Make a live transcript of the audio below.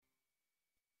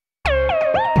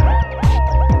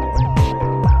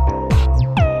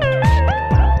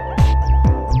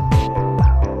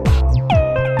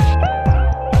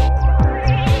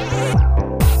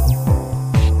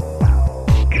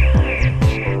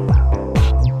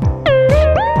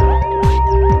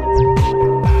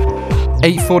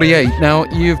8:48. Now,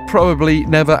 you've probably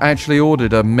never actually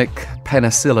ordered a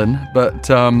McPenicillin, but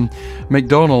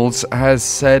McDonald's has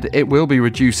said it will be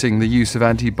reducing the use of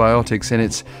antibiotics in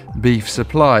its beef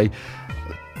supply.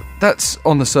 That's,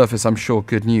 on the surface, I'm sure,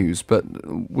 good news, but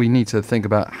we need to think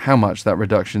about how much that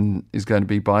reduction is going to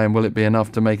be by, and will it be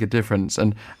enough to make a difference,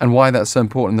 and why that's so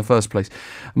important in the first place.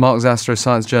 Mark Zastrow,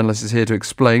 science journalist, is here to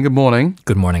explain. Good morning.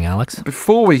 Good morning, Alex.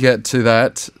 Before we get to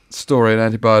that story on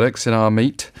antibiotics in our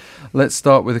meat, let's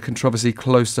start with a controversy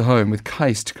close to home, with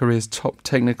KAIST, Korea's top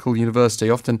technical university,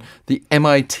 often the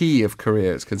MIT of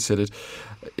Korea, it's considered.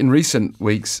 In recent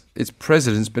weeks, its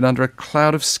president's been under a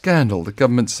cloud of scandal, the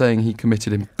government saying he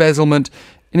committed embezzlement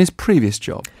in his previous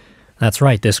job. That's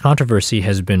right. This controversy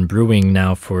has been brewing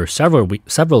now for several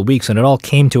weeks, and it all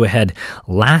came to a head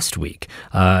last week.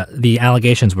 The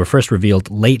allegations were first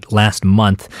revealed late last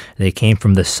month. They came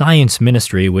from the Science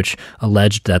Ministry, which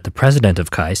alleged that the president of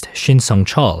KAIST, Shin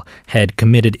Sung-chul, had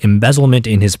committed embezzlement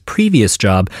in his previous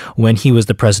job when he was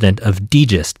the president of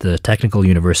DGIST, the technical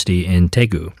university in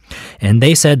Daegu. And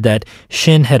they said that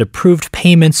Shin had approved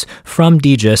payments from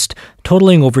DGIST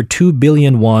totaling over 2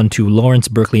 billion won to Lawrence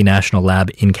Berkeley National Lab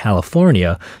in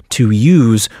California to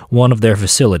use one of their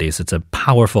facilities. It's a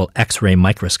powerful X-ray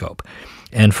microscope.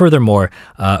 And furthermore,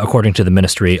 according to the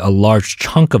ministry, a large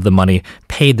chunk of the money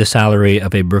paid the salary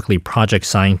of a Berkeley project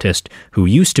scientist who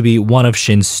used to be one of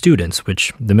Shin's students,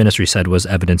 which the ministry said was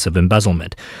evidence of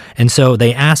embezzlement. And so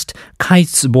they asked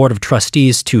KAIST's board of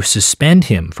trustees to suspend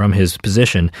him from his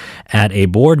position at a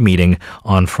board meeting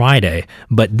on Friday.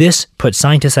 But this put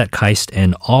scientists at KAIST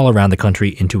and all around the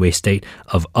country into a state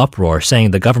of uproar,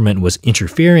 saying the government was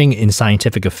interfering in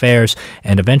scientific affairs,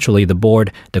 and eventually the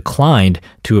board declined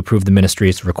to approve the ministry's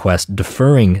request,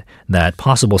 deferring that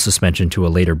possible suspension to a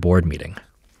later board meeting.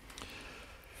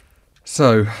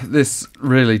 So this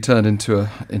really turned into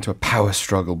a power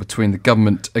struggle between the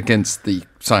government against the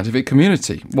scientific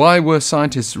community. Why were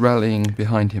scientists rallying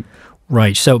behind him?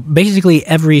 Right. So basically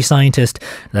every scientist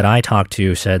that I talked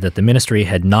to said that the ministry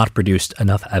had not produced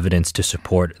enough evidence to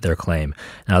support their claim.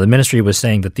 Now, the ministry was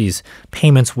saying that these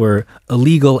payments were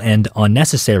illegal and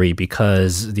unnecessary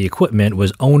because the equipment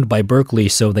was owned by Berkeley,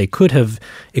 so it could have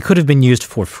been used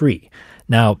for free.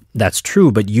 Now, that's true,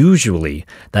 but usually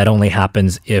that only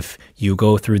happens if you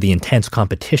go through the intense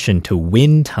competition to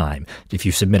win time. If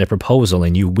you submit a proposal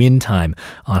and you win time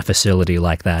on a facility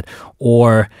like that,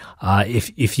 or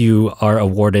if you are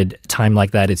awarded time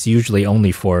like that, it's usually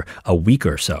only for a week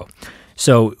or so.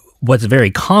 So what's very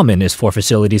common is for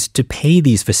facilities to pay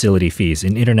these facility fees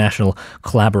in international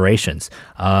collaborations.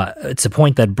 It's a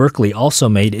point that Berkeley also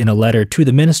made in a letter to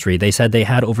the ministry. They said they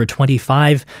had over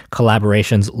 25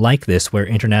 collaborations like this where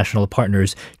international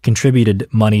partners contributed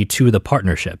money to the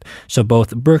partnership. So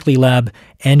both Berkeley Lab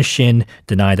and Shin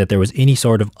deny that there was any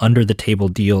sort of under-the-table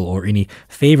deal or any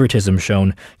favoritism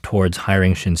shown towards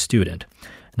hiring Shin's student.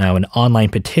 Now, an online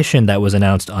petition that was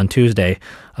announced on Tuesday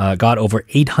got over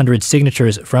 800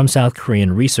 signatures from South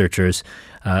Korean researchers,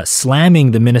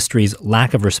 slamming the ministry's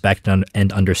lack of respect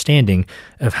and understanding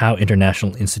of how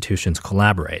international institutions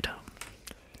collaborate.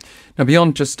 Now,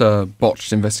 beyond just a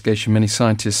botched investigation, many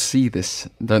scientists see this,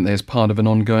 don't they, as part of an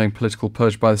ongoing political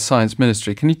purge by the Science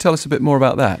Ministry. Can you tell us a bit more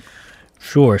about that?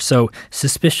 Sure. So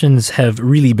suspicions have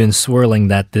really been swirling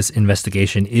that this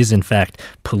investigation is, in fact,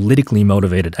 politically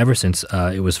motivated ever since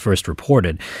it was first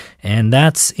reported. And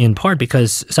that's in part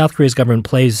because South Korea's government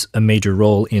plays a major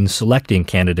role in selecting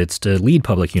candidates to lead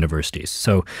public universities.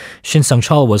 So Shin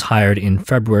Sung-chul was hired in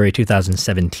February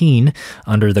 2017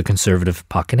 under the conservative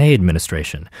Park Geun-hye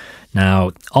administration.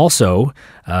 Now, also,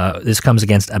 this comes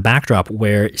against a backdrop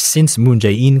where since Moon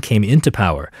Jae-in came into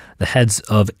power, the heads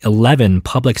of 11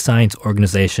 public science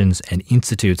organizations and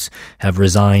institutes have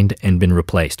resigned and been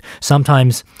replaced,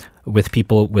 sometimes with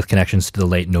people with connections to the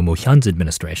late Roh Moo-hyun's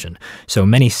administration. So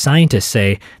many scientists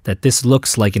say that this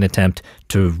looks like an attempt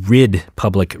to rid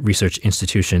public research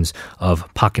institutions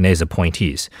of Park Geun-hye's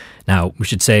appointees. Now, we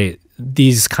should say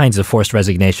these kinds of forced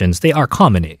resignations, they are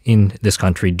common in this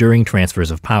country during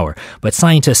transfers of power. But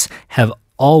scientists have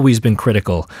always been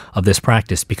critical of this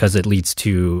practice because it leads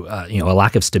to a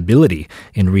lack of stability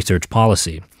in research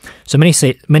policy. So many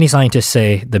scientists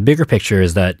say the bigger picture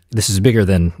is that this is bigger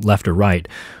than left or right.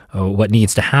 What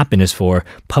needs to happen is for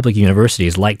public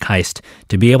universities like KAIST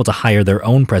to be able to hire their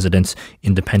own presidents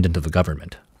independent of the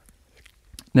government.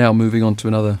 Now moving on to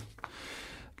another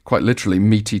quite literally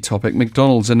meaty topic.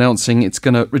 McDonald's announcing it's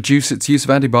going to reduce its use of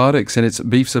antibiotics in its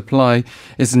beef supply.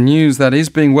 It's news that is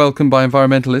being welcomed by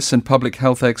environmentalists and public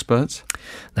health experts.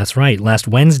 That's right. Last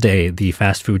Wednesday, the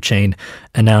fast food chain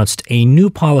announced a new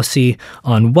policy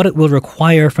on what it will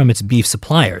require from its beef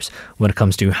suppliers when it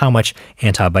comes to how much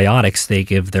antibiotics they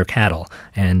give their cattle.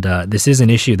 And this is an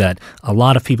issue that a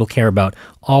lot of people care about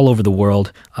all over the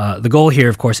world. The goal here,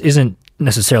 of course, isn't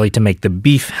necessarily to make the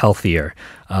beef healthier,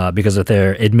 because if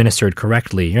they're administered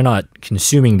correctly, you're not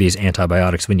consuming these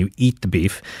antibiotics when you eat the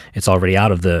beef. It's already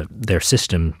out of their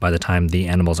system by the time the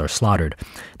animals are slaughtered.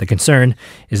 The concern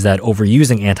is that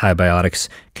overusing antibiotics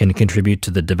can contribute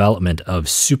to the development of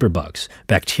superbugs,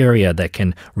 bacteria that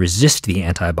can resist the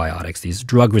antibiotics, these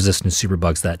drug-resistant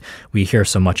superbugs that we hear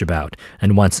so much about.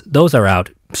 And once those are out,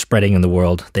 spreading in the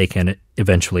world, they can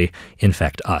eventually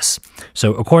infect us.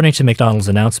 So according to McDonald's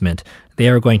announcement, they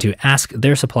are going to ask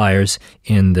their suppliers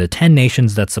in the 10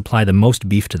 nations that supply the most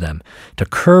beef to them to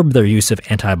curb their use of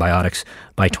antibiotics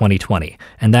by 2020.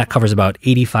 And that covers about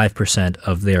 85%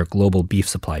 of their global beef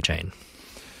supply chain.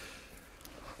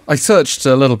 I searched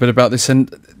a little bit about this,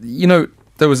 and,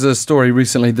 there was a story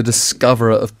recently, the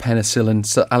discoverer of penicillin,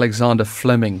 Sir Alexander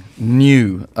Fleming,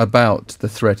 knew about the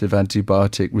threat of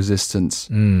antibiotic resistance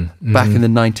back in the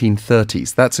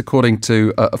 1930s. That's according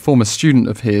to a former student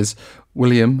of his,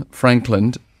 William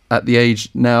Frankland, at the age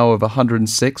now of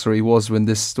 106, or he was when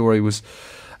this story was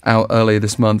out earlier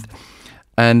this month.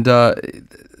 And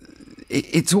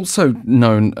it's also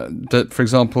known that, for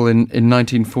example, in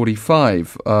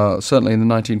 1945, certainly in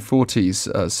the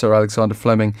 1940s, Sir Alexander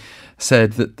Fleming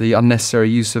said that the unnecessary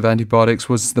use of antibiotics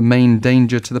was the main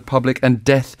danger to the public and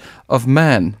death of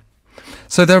man.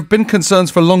 So there have been concerns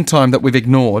for a long time that we've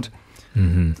ignored.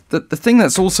 Mm-hmm. The thing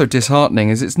that's also disheartening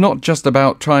is it's not just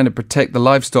about trying to protect the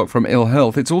livestock from ill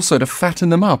health, it's also to fatten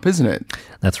them up, isn't it?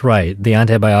 That's right. The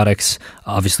antibiotics,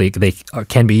 obviously, they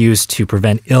can be used to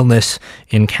prevent illness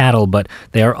in cattle, but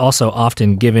they are also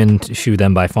often given to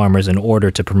them by farmers in order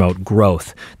to promote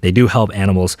growth. They do help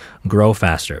animals grow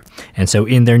faster. And so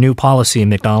in their new policy,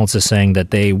 McDonald's is saying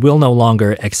that they will no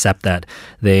longer accept that.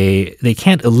 They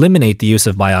can't eliminate the use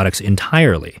of biotics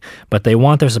entirely, but they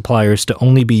want their suppliers to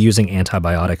only be using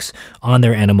antibiotics on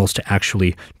their animals to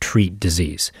actually treat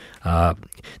disease.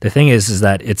 The thing is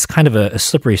that it's kind of a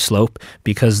slippery slope,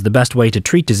 because the best way to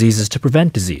treat disease is to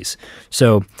prevent disease.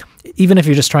 So even if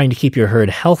you're just trying to keep your herd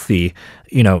healthy,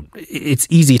 it's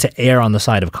easy to err on the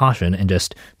side of caution and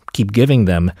just keep giving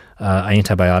them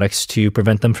antibiotics to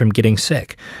prevent them from getting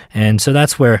sick. And so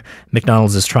that's where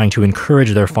McDonald's is trying to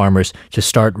encourage their farmers to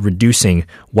start reducing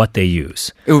what they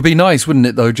use. It would be nice, wouldn't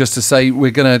it, though, just to say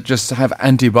we're going to just have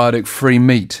antibiotic-free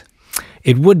meat?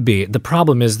 It would be. The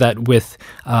problem is that with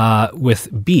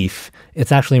beef,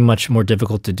 it's actually much more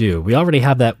difficult to do. We already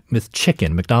have that with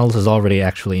chicken. McDonald's has already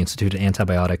actually instituted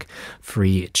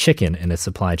antibiotic-free chicken in its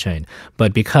supply chain.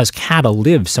 But because cattle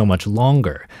live so much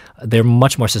longer, they're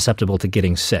much more susceptible to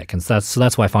getting sick. And so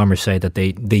that's why farmers say that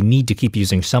they need to keep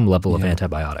using some level of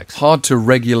antibiotics. Hard to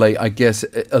regulate, I guess,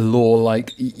 a law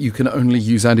like you can only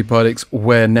use antibiotics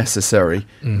where necessary,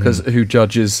 because who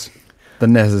judges the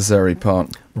necessary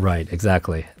part? Right,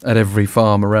 exactly. At every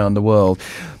farm around the world.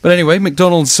 But anyway,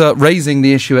 McDonald's raising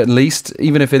the issue at least,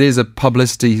 even if it is a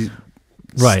publicity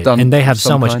right, stunt. And they have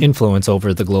so much kind. influence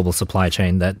over the global supply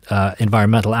chain that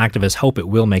environmental activists hope it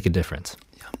will make a difference.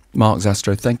 Mark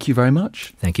Zastro, thank you very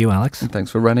much. Thank you, Alex. And thanks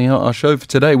for running out our show for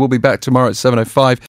today. We'll be back tomorrow at 7:05.